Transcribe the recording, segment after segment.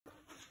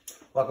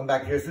Welcome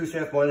back to your sous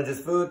chef, more than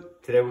just food.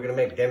 Today we're gonna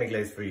make demi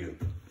glaze for you.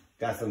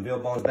 Got some veal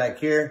bones back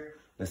here.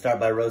 Let's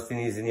start by roasting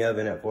these in the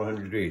oven at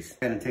 400 degrees.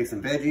 I'm gonna take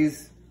some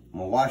veggies.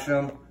 I'm gonna wash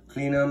them,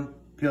 clean them,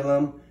 peel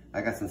them.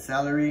 I got some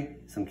celery,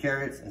 some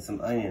carrots, and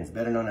some onions,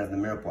 better known as the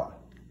mirepoix.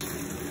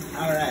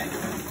 All right,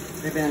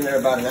 they've been in there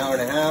about an hour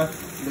and a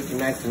half, looking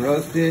nice and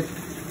roasted.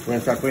 We're gonna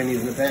start putting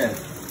these in the pan,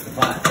 the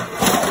pot.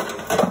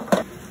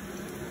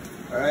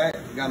 All right,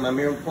 got my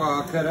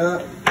mirepoix cut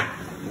up.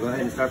 Go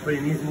ahead and start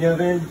putting these in the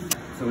oven.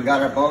 So we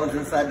got our bones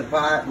inside the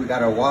pot. We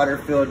got our water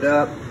filled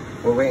up.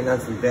 We're waiting on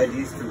some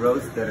veggies to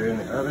roast that are in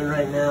the oven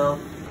right now.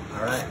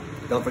 All right,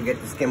 don't forget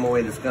to skim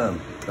away the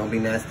scum. Don't be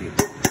nasty,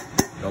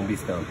 don't be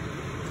scum.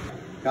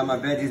 Got my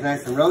veggies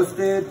nice and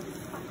roasted.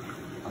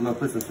 I'm gonna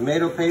put some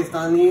tomato paste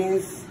on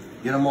these,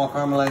 get them all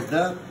caramelized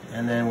up,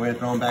 and then we're gonna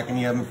throw them back in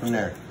the oven from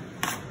there.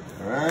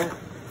 All right,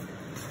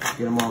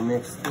 get them all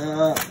mixed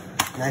up,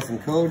 nice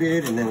and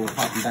coated, and then we'll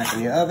pop them back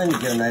in the oven to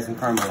get them nice and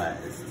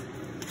caramelized.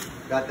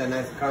 Got that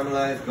nice and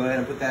caramelized, go ahead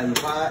and put that in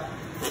the pot.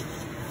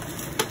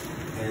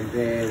 And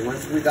then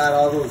once we got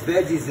all those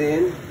veggies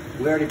in,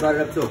 we already brought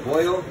it up to a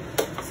boil.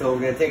 So we're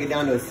gonna take it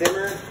down to a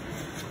simmer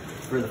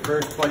for the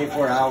first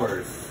 24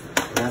 hours.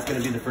 And that's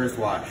gonna be the first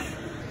wash.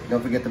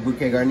 Don't forget the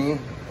bouquet garni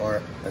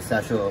or a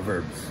sachet of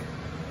herbs.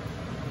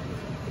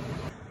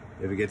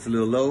 If it gets a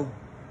little low,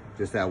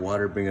 just add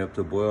water, bring it up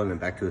to a boil, and then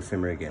back to a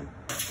simmer again.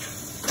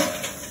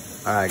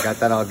 All right, got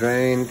that all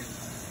drained.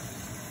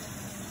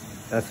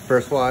 That's the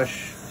first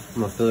wash. I'm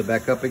gonna fill it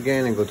back up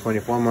again and go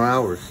 24 more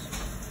hours.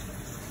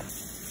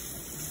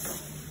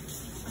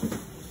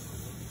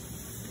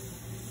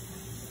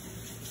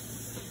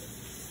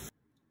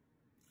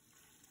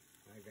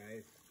 All right,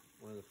 guys,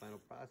 one of the final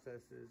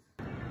processes.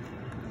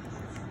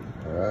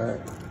 All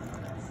right.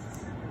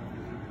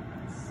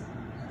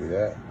 See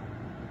that?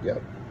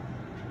 Yep.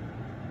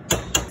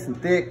 Nice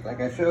and thick, like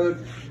I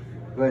showed.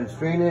 Go ahead and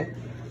strain it.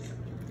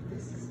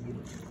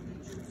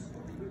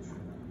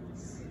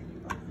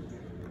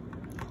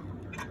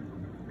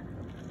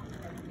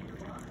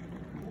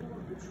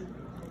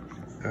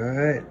 All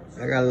right,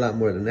 I got a lot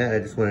more than that. I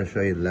just want to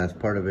show you the last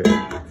part of it.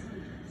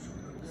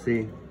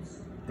 See?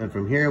 And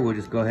from here, we'll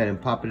just go ahead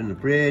and pop it in the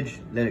fridge,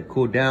 let it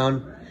cool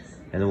down,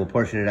 and then we'll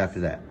portion it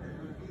after that.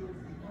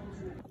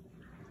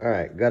 All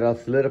right, got it all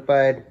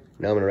solidified.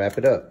 Now I'm gonna wrap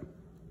it up.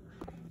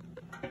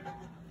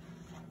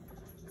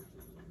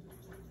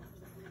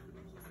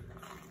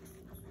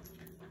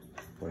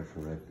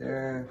 Portion right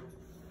there,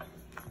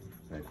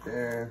 right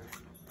there.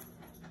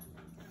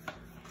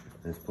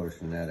 Let's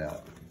portion that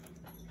out.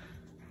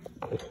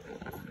 All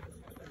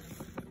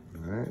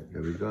right,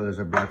 there we go. There's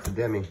our blocks of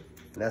demi. And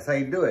that's how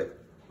you do it.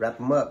 Wrap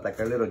them up like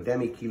our little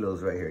demi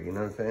kilos right here. You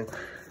know what I'm saying?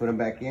 Put them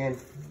back in,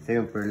 save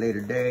them for a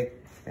later day,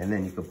 and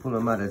then you can pull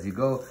them out as you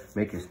go.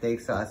 Make your steak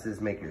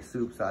sauces, make your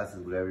soup sauces,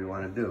 whatever you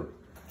want to do.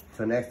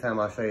 So next time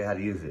I'll show you how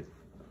to use it.